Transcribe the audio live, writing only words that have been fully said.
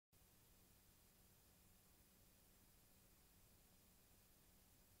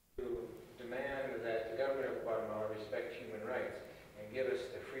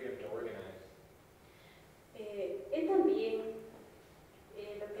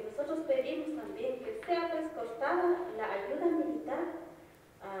pasada la ayuda militar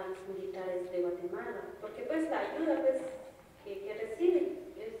a los militares de Guatemala, porque pues la ayuda pues, que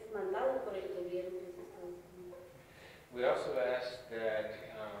reciben es mandado por el gobierno de Estados Unidos. We also asked that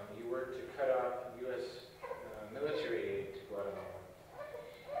you work to cut off U.S. Military aid to Guatemala.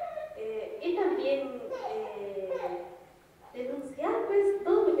 Y también denunciar pues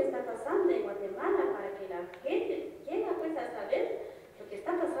todo lo que está pasando en Guatemala para que la gente llegue pues a saber lo que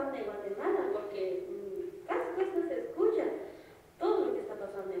está pasando en Guatemala, porque casi pues no se escucha todo lo que está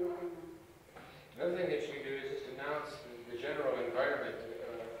pasando en Guatemala. Another thing that you do is just announce the general environment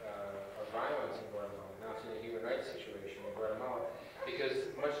of violence in Guatemala, announcing the human rights situation in Guatemala,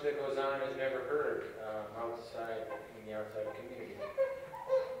 because much that goes on is never heard outside, in the outside community.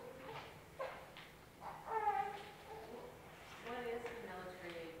 What is the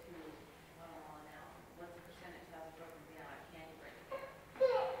military aid to Guatemala now? What's the percentage that's broken down? Can you break it down?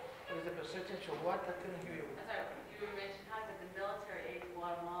 What is the percentage of what? I couldn't hear you. I'm sorry, you mentioned how the military aid to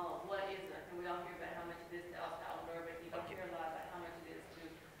Guatemala, what is it? And we all hear about how much it is to El Salvador, but you don't hear a lot about how much it is to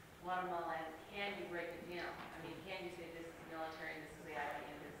Guatemala, and can you break it down? I mean, can you say this is military, and this is the IP,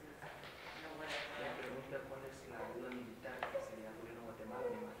 and this is, you know, whatever? Me pregunta cuál es la ayuda militar que se le da al gobierno de Guatemala,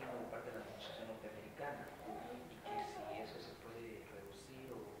 me imagino, de parte de la administración norteamericana, y que si eso se puede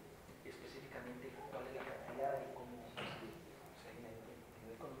reducir o específicamente cuál es la cantidad y cómo se hay una ayuda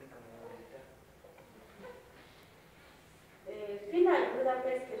económica o una militar. Sí, la ayuda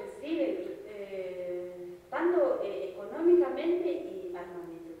pues, que reciben, tanto económicamente y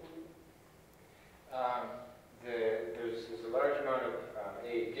armamento también. There's a large amount of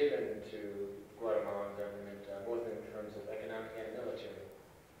aid given to Guatemalan government, both in terms of economic and military.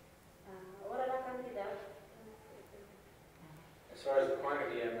 Ahora la cantidad. As far as the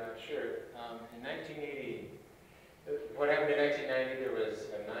quantity, I'm not sure. In 1980, what happened in 1990, there was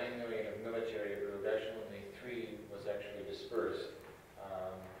 9 million of military approved. Actually, only 3 was actually dispersed.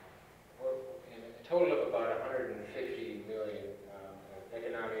 In a total of about 150 million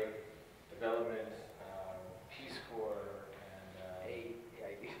economic development, Peace Corps, and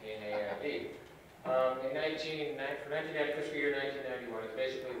AID. For 1990 fiscal year 1991, it's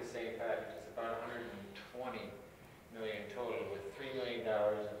basically the same package. It's about 120 million total, with $3 million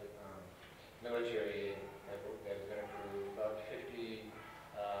of military aid that has been approved, about 50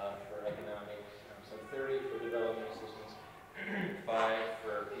 for economic, some 30 for development assistance, 5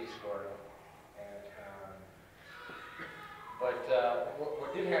 for Peace Corps. And,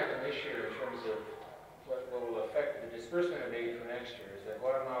 what did happen this year in terms of what will affect the disbursement of aid for next year is that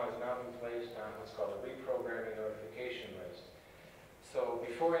Guatemala has now been placed on what's called a reprogramming notification list. So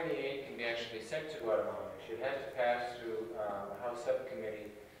before any aid can be actually sent to Guatemala, it has to pass through a House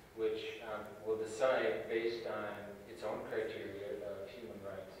subcommittee which will decide based on its own criteria of human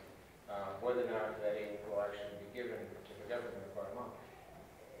rights whether or not that aid will actually be given to the government of Guatemala.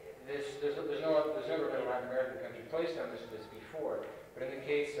 There's never been a Latin American country placed on this list before, but in the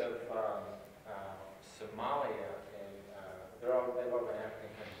case of Somalia, and they've all been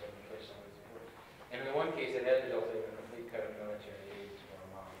African countries that have been placed on this before. And in the one case, it has resulted in a complete cut of military aid to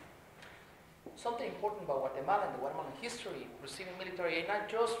Guatemala. Something important about Guatemala and the Guatemalan history, receiving military aid not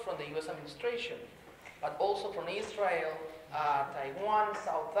just from the U.S. administration, but also from Israel, Taiwan,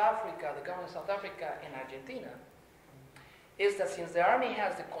 South Africa, the government of South Africa, and Argentina, is that since the Army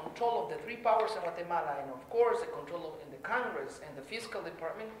has the control of the 3 powers in Guatemala, and of course the control in the Congress and the fiscal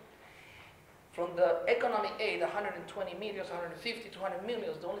department, from the economic aid, 120 million, 150, 200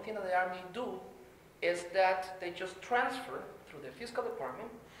 million, the only thing that the Army do is that they just transfer through the fiscal department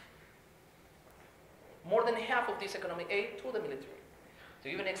more than half of this economic aid to the military. To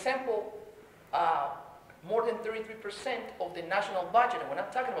give an example, more than 33% of the national budget, and when I'm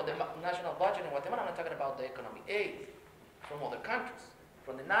talking about the national budget in Guatemala, I'm not talking about the economic aid from other countries.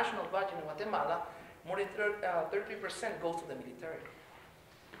 From the national budget in Guatemala, more than 33% goes to the military.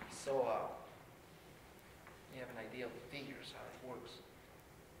 So you have an idea of the figures, how it works.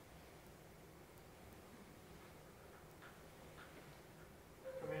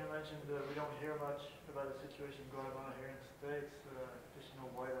 I mean, I mentioned we don't hear much about the situation going on here in the States. Just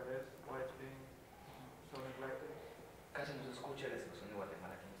know why that is, why it's being so neglected. Casi no se escucha la situación de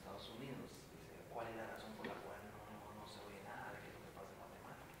Guatemala aquí en Estados Unidos. Dice, ¿cuál es la razón por la cual no se oye nada de qué es lo que pasa en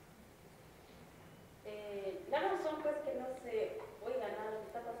Guatemala? La razón pues que no se oiga nada de lo que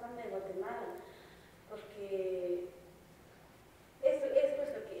está pasando en Guatemala, porque eso es pues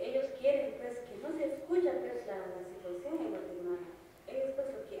lo que ellos quieren, pues que no se escucha pues la situación en Guatemala. Ellos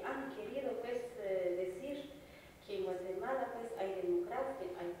pues lo que han querido pues decir que en Guatemala pues hay democracia,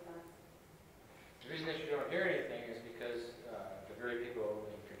 hay paz. The reason that you don't hear anything is because the very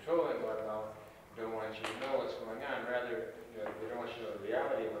people in control in Guatemala don't want you to know what's going on. Rather, they don't want you to know the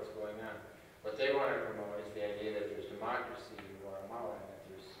reality of what's going on. What they want to promote is the idea that there's democracy in Guatemala and that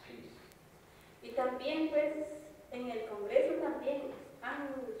there's peace. Y también pues en el Congreso también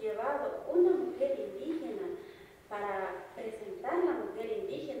han llevado una mujer indígena para presentar la mujer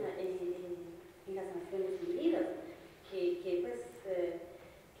indígena en las Naciones Unidas, que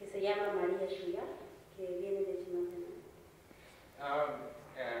se llama María Shuya, que viene de Chimaltenango.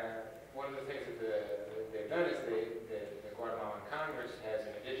 One of the things that they've done is the Guatemalan Congress has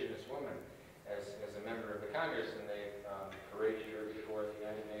an indigenous woman as a member of the Congress, and they've paraded her before the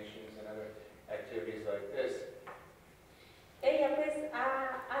United Nations and other activities like this. Ella pues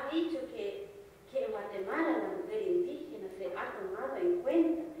ha dicho que en Guatemala la mujer indígena se ha tomado en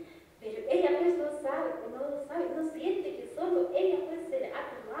cuenta, pero ella pues no sabe, no siente que solo ella pues se le ha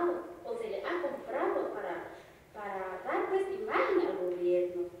tomado o se le ha comprado para dar pues imagen al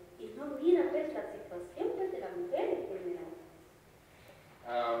gobierno y no mira pues la situación pues de la mujer en general.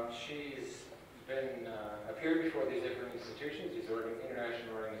 She's been appeared before these different institutions, these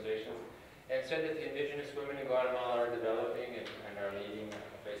international organizations, and said that the indigenous women in Guatemala are developing and are leading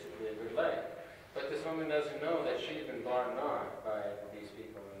basically a good life. But this woman doesn't know that she's been bought off by these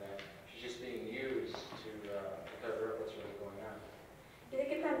people and that she's just being used to cover up what's really going on. Dice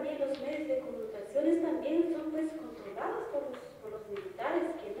que también los medios de comunicaciones también son pues controlados por los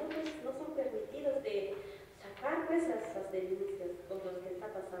militares que no son permitidos de sacar pues las denuncias con lo que está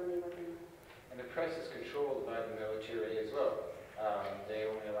pasando en Guatemala. And the press is controlled by the military as well. They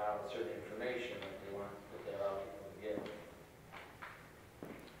only allow certain information that they allow people to get.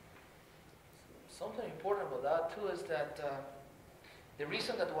 Something important about that too is that the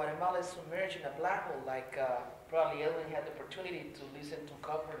reason that Guatemala is submerged in a black hole, like probably Ellen had the opportunity to listen to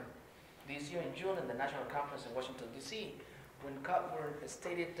Coburn this year in June in the National Conference in Washington, D.C., when Coburn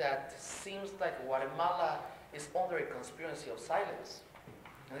stated that it seems like Guatemala is under a conspiracy of silence.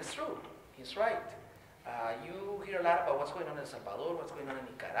 And it's true. He's right. You hear a lot about what's going on in El Salvador, what's going on in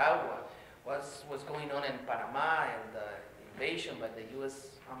Nicaragua, what's going on in Panama and the invasion by the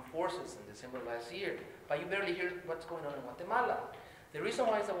U.S. Armed Forces in December last year, but you barely hear what's going on in Guatemala. The reason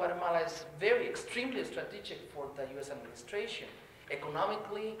why is that Guatemala is very extremely strategic for the U.S. administration,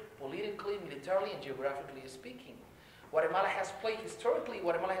 economically, politically, militarily, and geographically speaking. Guatemala has played a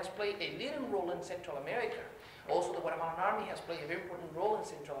leading role in Central America. Also, the Guatemalan army has played a very important role in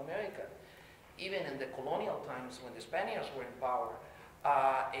Central America, even in the colonial times when the Spaniards were in power.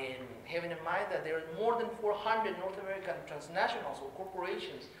 And having in mind that there are more than 400 North American transnationals or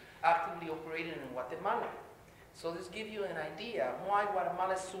corporations actively operating in Guatemala. So this gives you an idea why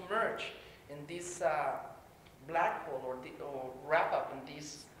Guatemala is submerged in this black hole or wrap up in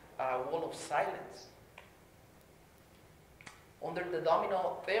this wall of silence. Under the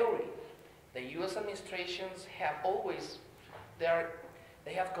domino theory, the U.S. administrations have always,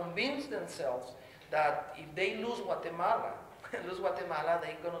 they have convinced themselves that if they lose Guatemala, they're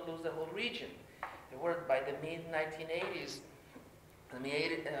going to lose the whole region. They were by the mid-1980s, the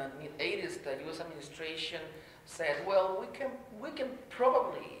U.S. administration said, well, we can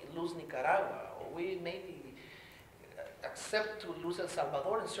probably lose Nicaragua, or we maybe accept to lose El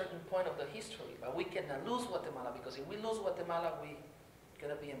Salvador in a certain point of the history, but we cannot lose Guatemala, because if we lose Guatemala, we're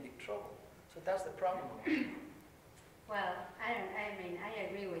going to be in big trouble. So that's the problem. Well, I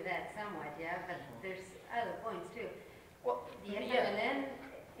agree with that somewhat, yeah, but there's other points too. Well, The FMLN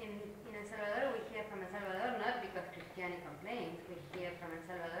in El Salvador, we hear from El Salvador not because Christiani complains, we hear from El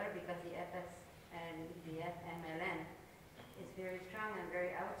Salvador because the FMLN is very strong and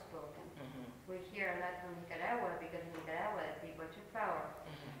very outspoken. We hear a lot from Nicaragua because in Nicaragua the people took power.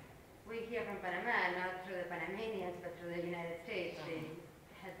 We hear from Panama, not through the Panamanians, but through the United States. They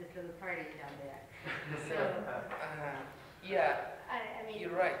had this little party down there. So, yeah, I mean,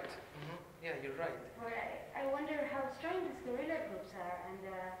 you're right. Yeah, you're right. I wonder how strong these guerrilla groups are and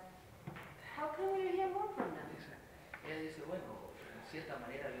how can we hear more from them? Ella dice, bueno, en cierta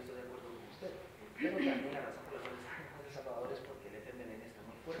manera yo estoy de acuerdo con usted, pero también la razón por la cual están en El Salvador es porque el FMLN está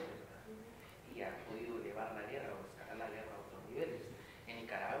muy fuerte, ¿verdad? Y ha podido llevar la guerra o escalar la guerra a otros niveles. En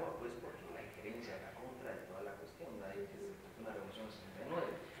Nicaragua, pues, porque la injerencia en la contra de toda la cuestión, ¿verdad? Y que es una revolución en 69.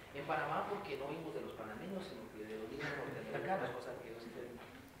 En Panamá, porque no vimos de los panameños, sino que de los líderes norteamericanos, cosa que no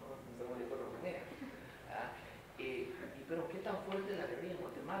estamos de acuerdo con ella. Pero ¿qué tan fuerte es la guerrilla en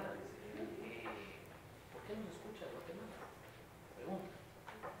Guatemala? ¿Por qué no se escucha de Guatemala? Pregunta.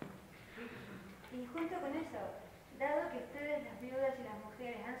 Y junto con eso, dado que ustedes, las viudas y las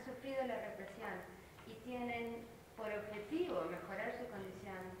mujeres, han sufrido la represión y tienen por objetivo mejorar su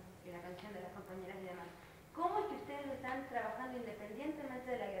condición y la condición de las compañeras y demás, ¿cómo es que ustedes están trabajando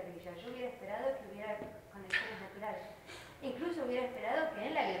independientemente de la guerrilla? Yo hubiera esperado que claro. Incluso hubiera esperado que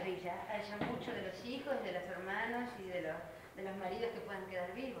en la guerrilla haya muchos de los hijos, de los hermanos y de los maridos que puedan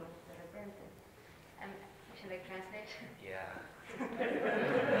quedar vivos de repente. Should I translate? Yeah.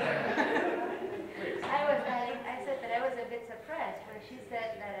 I said that I was a bit surprised when she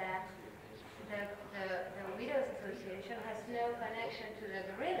said that the Widows Association has no connection to the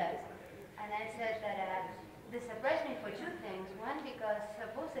guerrillas. And I said that this surprised me for two things. One, because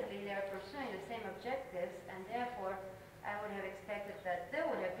supposedly they are pursuing the same objectives, and therefore I would have expected that there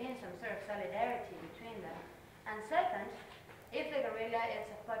would have been some sort of solidarity between them. And second, if the guerrilla is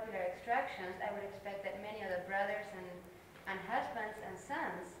of popular extractions, I would expect that many of the brothers and husbands and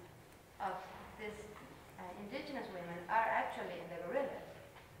sons of these indigenous women are actually in the guerrillas.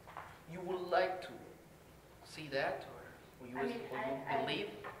 You would like to see that, or you believe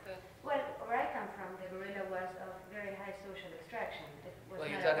that? Well, where I come from, the guerrilla was of very high social extraction. Well,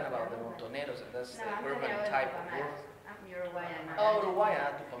 you're talking about the montoneros, and that's No, the I'm urban talking about type of Tupamaros. work. I'm Uruguayan. Oh, Uruguay,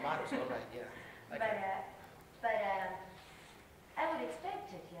 Tupamaros, all right, yeah. But I would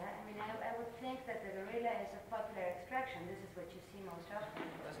expect it, yeah. I mean, I would think that the guerrilla is of popular extraction. This is what you see most often.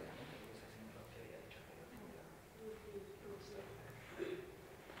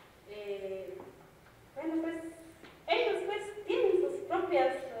 Bueno, pues ellos pues tienen sus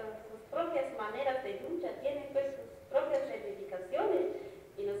propias maneras de lucha, tienen pues sus propias reivindicaciones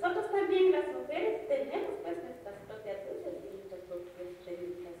y nosotros también las mujeres tenemos pues nuestras propias luchas y nuestras propias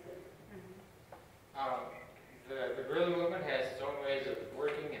reivindicaciones. The guerrilla movement has its own ways of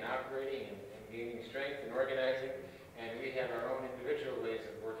working and operating and gaining strength and organizing, and we have our own individual ways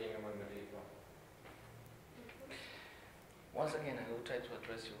of working among the people. Once again, I will try to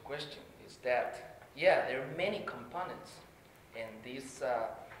address your question, is that, yeah, there are many components in this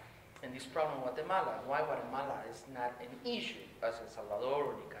problem in Guatemala. Why Guatemala is not an issue as El Salvador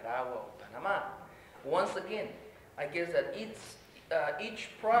or Nicaragua or Panama. Once again, I guess that each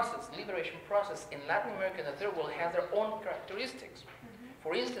process, liberation process in Latin America and the Third World has their own characteristics.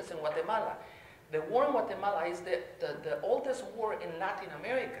 For instance, in Guatemala, the war in Guatemala is the oldest war in Latin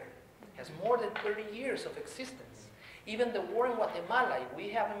America. It has more than 30 years of existence. Even the war in Guatemala, we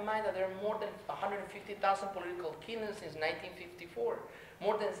have in mind that there are more than 150,000 political killings since 1954,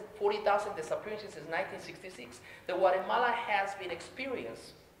 more than 40,000 disappearances since 1966. The Guatemala has been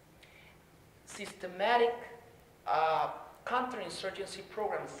experienced systematic counterinsurgency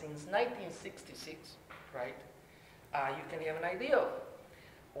program since 1966, right? You can have an idea of it.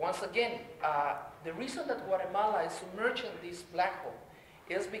 Once again, the reason that Guatemala is submerged in this black hole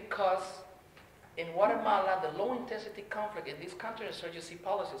is because in Guatemala, the low-intensity conflict and these counterinsurgency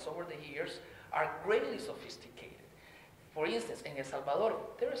policies over the years are greatly sophisticated. For instance, in El Salvador,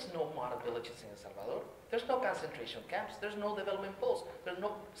 there is no model villages in El Salvador. There's no concentration camps. There's no development posts. There's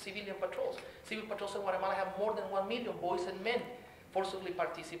no civilian patrols. Civil patrols in Guatemala have more than 1 million boys and men forcibly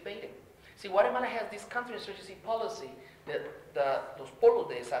participating. See, Guatemala has this counterinsurgency policy that los polos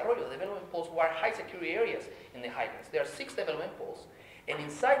de desarrollo, development posts, were high security areas in the highlands. There are 6 development posts, and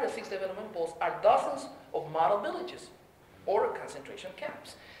inside the 6 development posts are dozens of model villages or concentration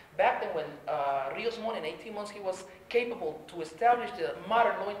camps. Back then when Rios Mon, in 18 months, he was capable to establish the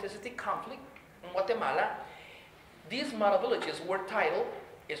modern low-intensity conflict in Guatemala, these model villages were titled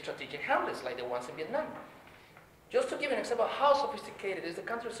strategic hamlets, like the ones in Vietnam. Just to give an example of how sophisticated is the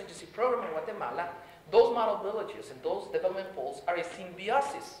counterinsurgency program in Guatemala, those model villages and those development posts are a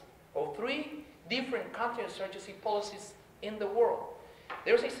symbiosis of 3 different counterinsurgency policies in the world.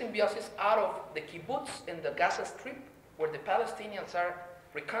 There's a symbiosis out of the kibbutz in the Gaza Strip, where the Palestinians are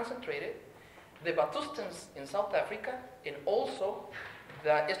reconcentrated, the Batustans in South Africa, and also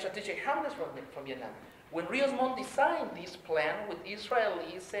the strategic hamlets from Vietnam. When Rios Mon designed this plan with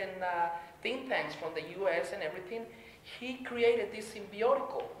Israelis and think tanks from the US and everything, he created this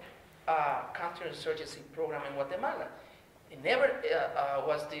symbiotical counterinsurgency program in Guatemala. It never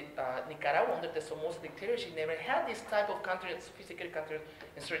was the Nicaragua under the Somoza dictatorship never had this type of sophisticated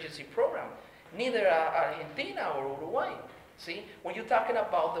counterinsurgency program. Neither Argentina or Uruguay. See, when you're talking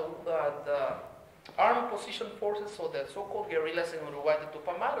about the armed position forces or the so-called guerrillas in Uruguay, the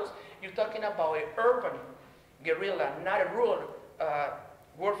Tupamaros, you're talking about an urban guerrilla, not a rural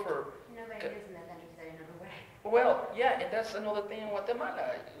warfare. Nobody lives in the countryside in Uruguay. Well, yeah, and that's another thing in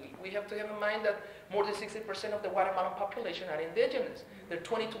Guatemala. We have to have in mind that more than 60% of the Guatemalan population are indigenous. There are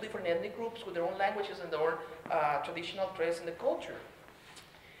 22 different ethnic groups with their own languages and their own traditional dress and the culture.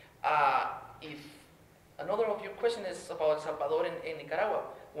 If another of your question is about El Salvador and Nicaragua,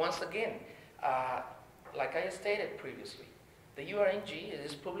 once again, like I stated previously, the URNG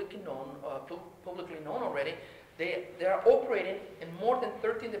is publicly known already They are operating in more than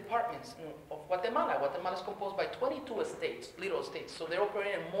 13 departments of Guatemala. Guatemala is composed by 22 states, little states. So they're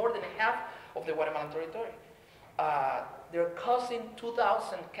operating in more than half of the Guatemalan territory. They're causing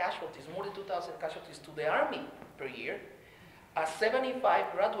 2,000 casualties, more than 2,000 casualties to the army per year.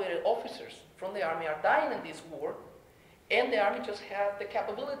 75 graduated officers from the army are dying in this war, and the army just has the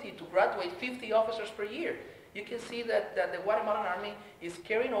capability to graduate 50 officers per year. You can see that the Guatemalan army is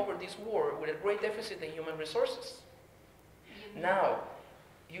carrying over this war with a great deficit in human resources. Now,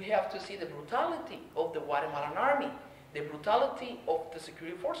 you have to see the brutality of the Guatemalan army, the brutality of the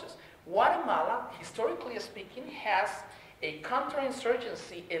security forces. Guatemala, historically speaking, has a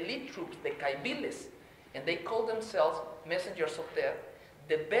counterinsurgency elite troops, the Caibiles, and they call themselves messengers of death,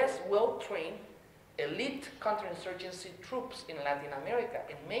 the best well-trained elite counterinsurgency troops in Latin America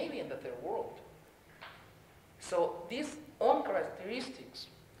and maybe in the third world. So these own characteristics,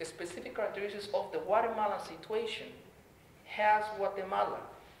 the specific characteristics of the Guatemalan situation, has Guatemala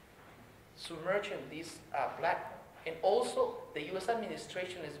submerged in this platform. And also, the U.S.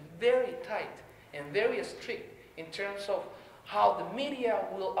 administration is very tight and very strict in terms of how the media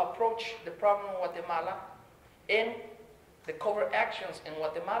will approach the problem in Guatemala and the covert actions in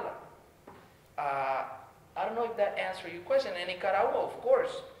Guatemala. I don't know if that answers your question. In Nicaragua, of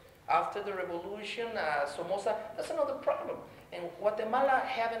course, after the revolution, Somoza, that's another problem. And Guatemala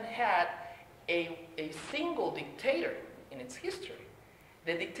haven't had a single dictator in its history.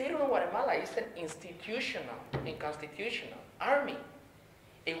 The dictator in Guatemala is an institutional and constitutional army.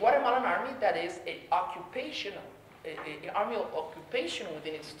 A Guatemalan army that is an occupational, an army of occupation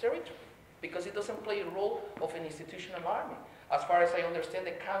within its territory, because it doesn't play a role of an institutional army. As far as I understand,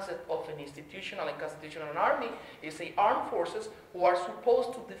 the concept of an institutional and constitutional army is the armed forces who are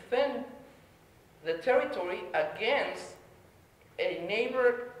supposed to defend the territory against a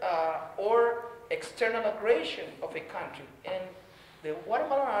neighbor or external aggression of a country. And the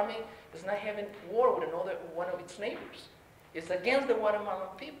Guatemalan army is not having war with another one of its neighbors. It's against the Guatemalan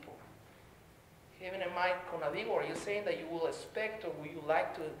people. Having in mind Conavigua, are you saying that you will expect or would you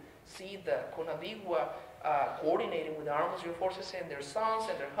like to see the Conavigua coordinating with the armed forces and their sons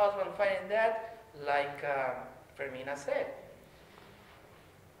and their husbands fighting that, like Fermina said?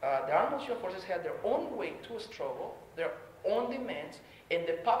 The armed forces have their own way to struggle, their own demands, and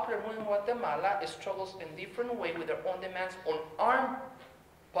the popular movement in Guatemala struggles in different way with their own demands on armed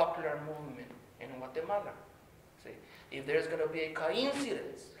popular movement in Guatemala. See, if there's going to be a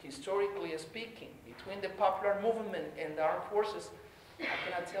coincidence, historically speaking, between the popular movement and the armed forces, I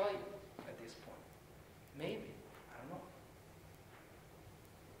cannot tell you at this point. Maybe. I don't know.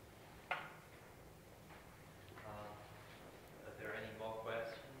 Are there any more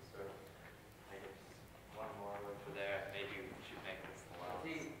questions? Or I guess one more over there. Maybe we should make this the last.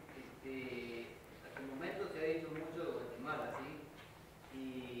 Sí, hasta el momento se ha dicho mucho de Guatemala, ¿sí?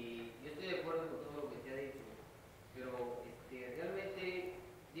 Y yo estoy de acuerdo con todo lo que se ha dicho, pero realmente,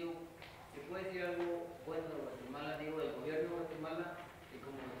 digo, se puede decir algo bueno de Guatemala, digo, del gobierno de Guatemala, y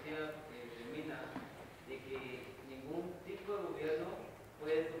como decía Fermina, de que ningún tipo de gobierno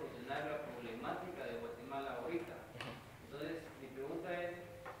puede solucionar la problemática de Guatemala ahorita. Entonces, mi pregunta es,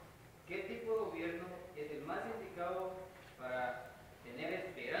 ¿qué tipo de gobierno es el más indicado para tener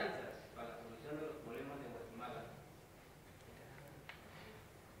esperanzas para la solución de los problemas de Guatemala?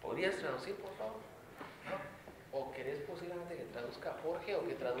 ¿Podrías traducir, por favor? ¿No? ¿O querés posiblemente que traduzca Jorge o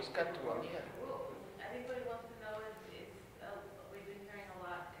que traduzca tu amiga? Well, I think what he wants to know is we've been hearing a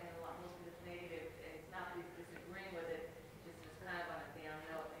lot, and a lot mostly it's negative. It's not that he's disagreeing with it, just it's kind of on a down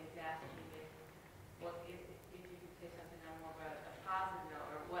note. And he's asking me, what if you could say something on more about a positive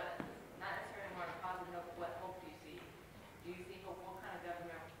note, or what, not necessarily more on a positive note, but what hope do you see? Do you see hope? What kind of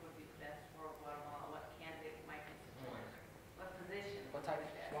government would be best for Guatemala? What candidate might be support? What position? What type,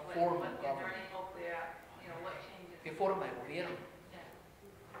 is that? what form of Is there government? any hope there? You know, what changes? ¿Qué forma de gobierno?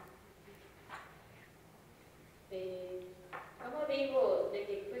 Como digo, de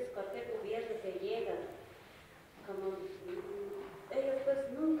que pues cualquier gobierno que llega, como ellos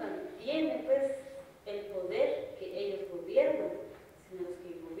pues nunca tienen pues el poder que ellos gobiernan, sino los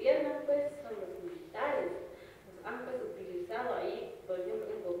que gobiernan pues son los militares. Los han pues utilizado ahí, por ejemplo,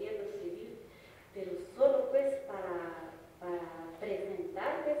 el gobierno civil, pero solo pues para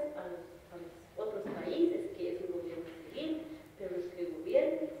presentar pues a los otros países que es un gobierno civil, pero los que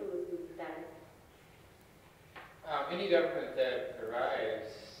gobiernan son los militares. Any government that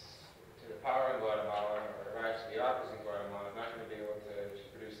arrives to the power in Guatemala or arrives to the office in Guatemala is not going to be able to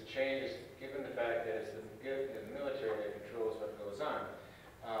produce the changes given the fact that it's the military that controls what goes on.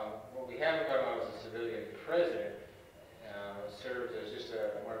 What we have in Guatemala is a civilian president, serves as just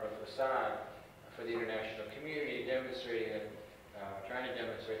more of a facade for the international community, demonstrating that, trying to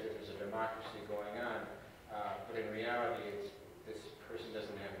demonstrate that there's a democracy going on, but in reality, this person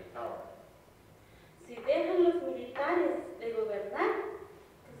doesn't have any power. Si dejan los militares de gobernar,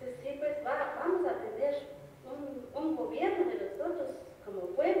 entonces sí, pues vamos a tener un gobierno de nosotros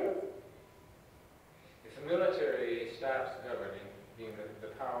como pueblos. If the military stops governing, being the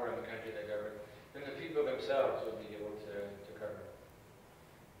power in the country that governs, then the people themselves will be able to govern.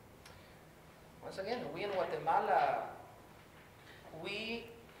 Once again, we in Guatemala, we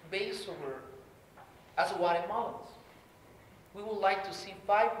base over, as Guatemalans, we would like to see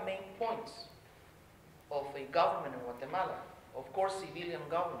 5 main points of a government in Guatemala. Of course, civilian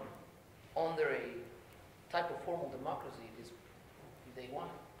government under a type of formal democracy if they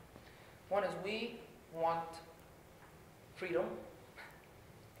want. One is we want freedom,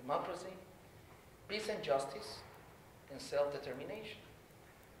 democracy, peace and justice, and self-determination.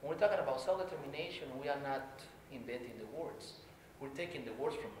 When we're talking about self-determination, we are not inventing the words. We're taking the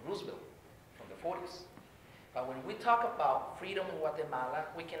words from Roosevelt, from the 40s. But when we talk about freedom in Guatemala,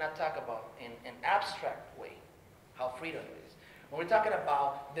 we cannot talk about in an abstract way how freedom is. When we're talking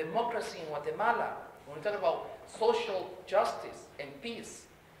about democracy in Guatemala, when we're talking about social justice and peace,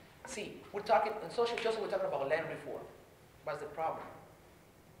 see, we're talking, in social justice, we're talking about land reform. What's the problem?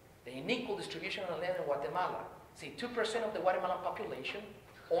 The unequal distribution of land in Guatemala. See, 2% of the Guatemalan population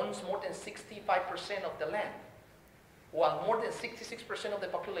owns more than 65% of the land, while more than 66% of the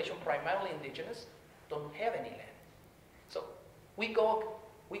population, primarily indigenous, don't have any land. So we go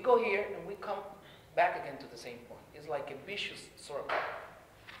here and we come back again to the same point. It's like a vicious circle.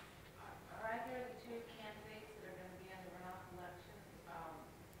 Are either of the two candidates that are going to be in the runoff election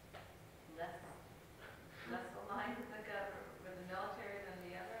less aligned with the military than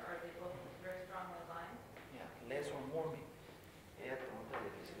the other, or are they both very strongly aligned? Yeah, less or more maybe. Ella pregunta de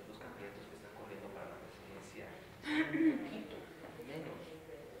que si los dos candidatos que están corriendo para la presidencia Un poquito menos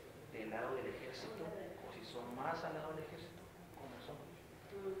del lado del ejército, o si son más al lado del ejército, como son.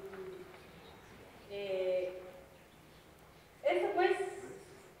 Eso pues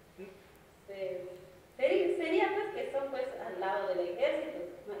sería pues que son pues al lado del ejército,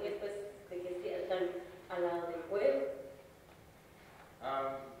 ¿no? Y después de que sí están al lado del pueblo.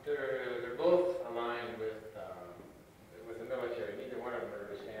 They're both aligned with the military. Neither one of them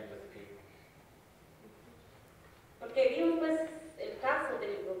really stand with the people. Porque vimos pues el caso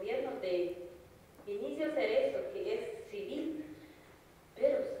del gobierno de Inicio Cerezo, que es civil,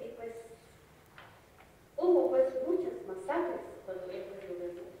 pero sí pues hubo pues muchas masacres cuando él fue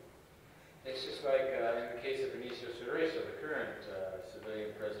gobernador. It's just like in the case of Benicio Cerezo, the current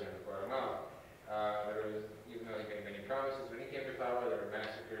civilian president of Guatemala. There was, even though he made many promises, when he came to power, there were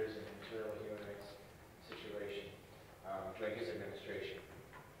massacres and terrible human rights situation during his administration.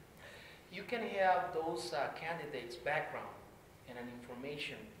 You can have those candidates' background and an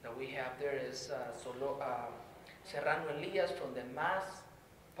information that we have there is Serrano Elias from the MAS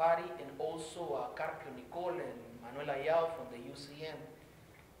party, and also Carpio Nicole and Manuel Ayao from the UCN.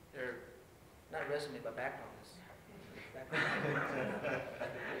 They're not resume, but backgrounds.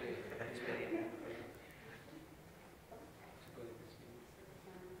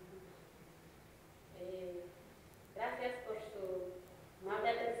 Gracias por su amable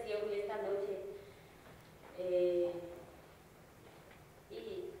atención esta noche.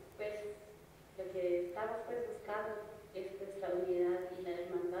 Y pues lo que estamos pues buscando es pues la unidad y la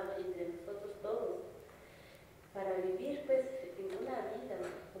hermandad entre nosotros todos para vivir pues en una vida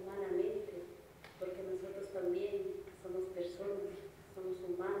humanamente, porque nosotros también somos personas, somos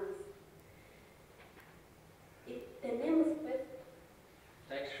humanos y tenemos pues.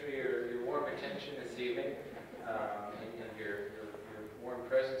 Thanks for your warm attention this evening and your warm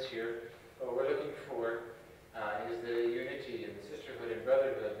presence here. What we're looking for is the unity and the sisterhood and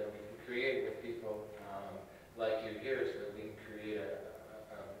brotherhood that we can create with people like you here, so that we can create a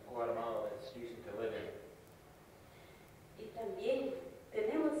Guatemala that's decent to live in. Y también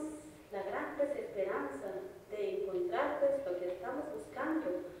tenemos la gran pues, esperanza de encontrar pues lo que estamos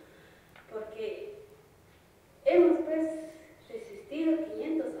buscando, porque hemos pues resistido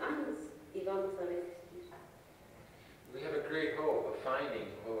 500 años y vamos a resistir. We have a great hope of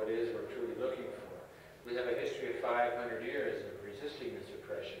finding what it is we're truly looking for. We have a history of 500 years of resisting this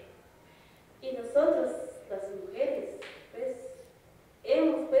oppression. Y nosotros, las mujeres, pues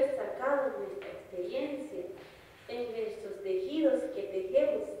hemos pues sacado nuestra experiencia en nuestros tejidos que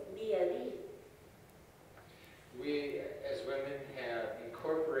tejemos día a día. We, as women, have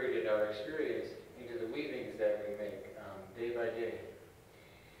incorporated our experience into the weavings that we make day by day.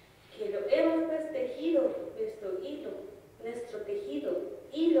 Que lo hemos pues tejido nuestro tejido,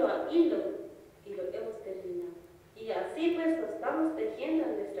 hilo a hilo, y y lo hemos terminado. Y así pues lo estamos tejiendo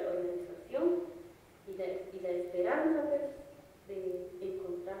en nuestra organización y la esperanza pues de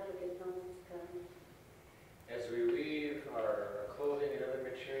encontrar lo que estamos buscando. As we weave our clothing and other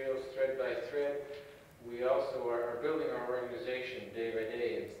materials thread by thread, we also are building our organization day by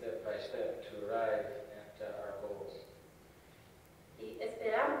day and step by step to arrive at our goals. Y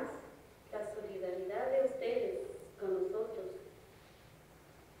esperamos la solidaridad de ustedes con nosotros.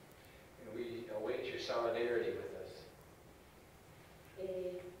 And we await your solidarity